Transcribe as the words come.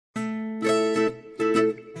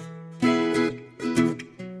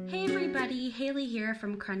here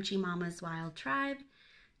from Crunchy Mama's Wild Tribe.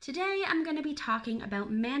 Today I'm going to be talking about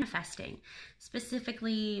manifesting,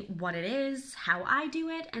 specifically what it is, how I do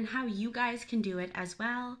it, and how you guys can do it as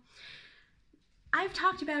well. I've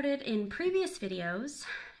talked about it in previous videos,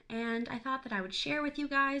 and I thought that I would share with you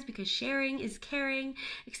guys because sharing is caring,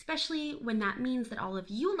 especially when that means that all of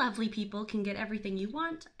you lovely people can get everything you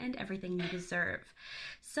want and everything you deserve.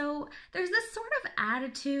 So there's this sort of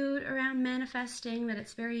attitude around manifesting that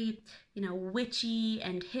it's very, witchy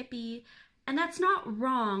and hippie. And that's not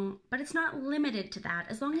wrong, but it's not limited to that.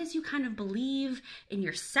 As long as you kind of believe in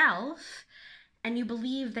yourself and you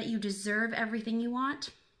believe that you deserve everything you want,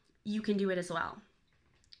 you can do it as well.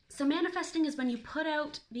 So manifesting is when you put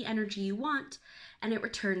out the energy you want and it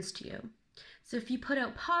returns to you. So if you put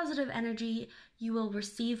out positive energy, you will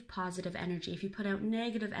receive positive energy. If you put out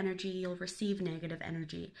negative energy, you'll receive negative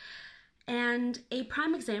energy. And a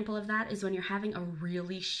prime example of that is when you're having a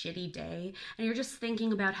really shitty day and you're just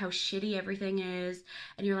thinking about how shitty everything is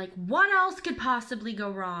and you're like, what else could possibly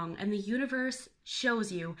go wrong? And the universe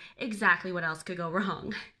shows you exactly what else could go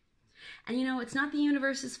wrong. And it's not the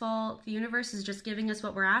universe's fault. The universe is just giving us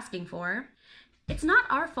what we're asking for. It's not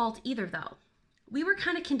our fault either, though. We were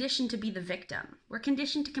kind of conditioned to be the victim. We're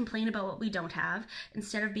conditioned to complain about what we don't have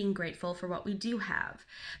instead of being grateful for what we do have.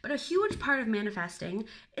 But a huge part of manifesting,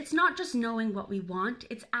 it's not just knowing what we want,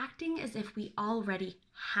 it's acting as if we already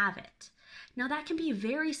have it. Now that can be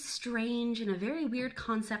very strange and a very weird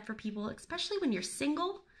concept for people, especially when you're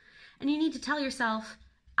single and you need to tell yourself,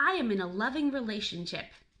 I am in a loving relationship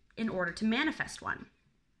in order to manifest one.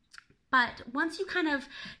 But once you kind of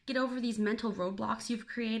get over these mental roadblocks you've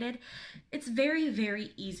created, it's very,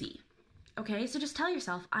 very easy. Okay, so just tell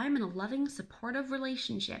yourself, I'm in a loving, supportive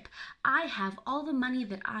relationship. I have all the money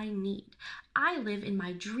that I need. I live in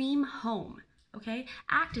my dream home. Okay,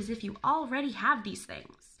 act as if you already have these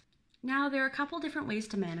things. Now, there are a couple different ways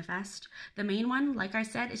to manifest. The main one, like I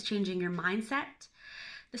said, is changing your mindset.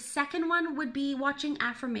 The second one would be watching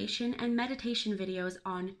affirmation and meditation videos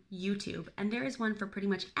on YouTube. And there is one for pretty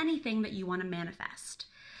much anything that you want to manifest.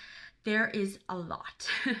 There is a lot.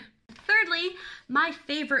 Thirdly, my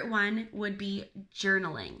favorite one would be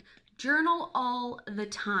journaling. Journal all the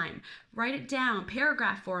time. Write it down,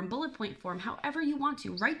 paragraph form, bullet point form, however you want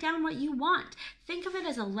to. Write down what you want. Think of it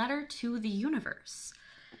as a letter to the universe.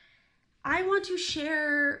 I want to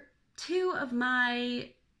share two of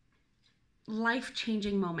my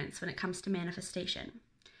life-changing moments when it comes to manifestation.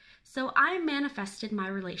 So I manifested my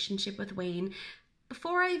relationship with Wayne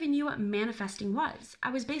before I even knew what manifesting was. I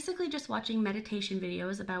was basically just watching meditation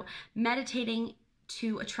videos about meditating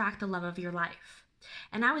to attract the love of your life.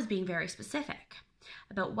 And I was being very specific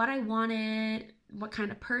about what I wanted, what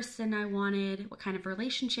kind of person I wanted, what kind of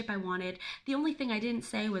relationship I wanted. The only thing I didn't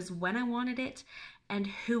say was when I wanted it and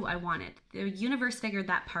who I wanted. The universe figured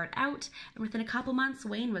that part out, and within a couple months,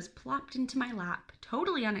 Wayne was plopped into my lap,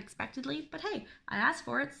 totally unexpectedly, but hey, I asked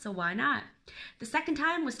for it, so why not? The second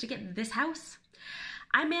time was to get this house.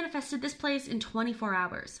 I manifested this place in 24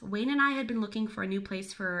 hours. Wayne and I had been looking for a new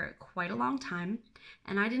place for quite a long time,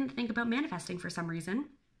 and I didn't think about manifesting for some reason.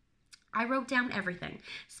 I wrote down everything,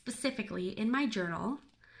 specifically in my journal,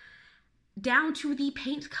 down to the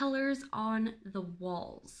paint colors on the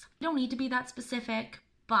walls. You don't need to be that specific,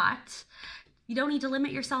 but you don't need to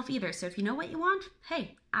limit yourself either. So if you know what you want,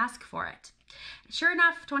 hey, ask for it. Sure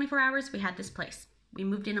enough, 24 hours, we had this place. We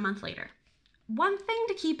moved in a month later. One thing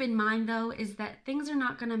to keep in mind though is that things are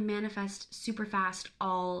not gonna manifest super fast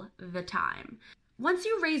all the time. Once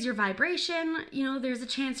you raise your vibration, there's a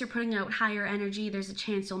chance you're putting out higher energy, there's a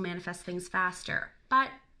chance you'll manifest things faster. But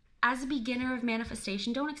as a beginner of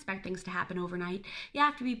manifestation, don't expect things to happen overnight. You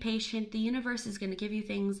have to be patient. The universe is going to give you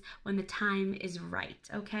things when the time is right,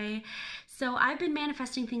 okay? So I've been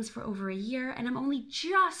manifesting things for over a year, and I'm only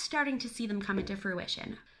just starting to see them come into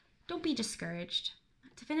fruition. Don't be discouraged.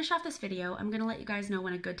 To finish off this video, I'm going to let you guys know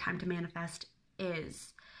when a good time to manifest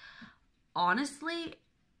is. Honestly,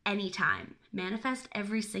 anytime. Manifest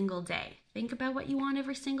every single day. Think about what you want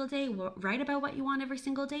every single day. Write about what you want every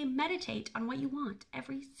single day. Meditate on what you want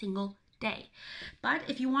every single day. But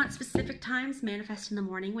if you want specific times, manifest in the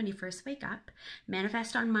morning when you first wake up.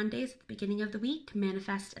 Manifest on Mondays at the beginning of the week.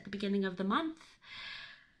 Manifest at the beginning of the month.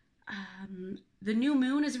 The new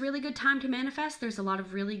moon is a really good time to manifest. There's a lot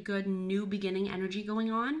of really good new beginning energy going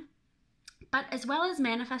on. But as well as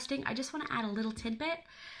manifesting, I just want to add a little tidbit.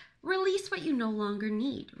 Release what you no longer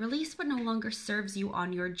need. Release what no longer serves you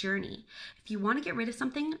on your journey. If you want to get rid of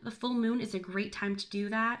something, the full moon is a great time to do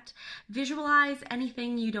that. Visualize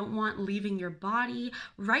anything you don't want leaving your body.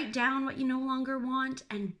 Write down what you no longer want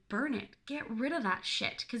and burn it. Get rid of that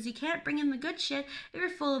shit, because you can't bring in the good shit if you're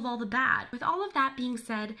full of all the bad. With all of that being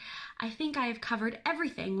said, I think I have covered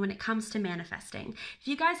everything when it comes to manifesting. If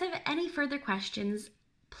you guys have any further questions,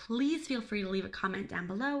 please feel free to leave a comment down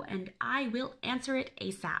below and I will answer it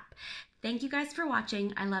ASAP. Thank you guys for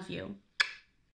watching. I love you.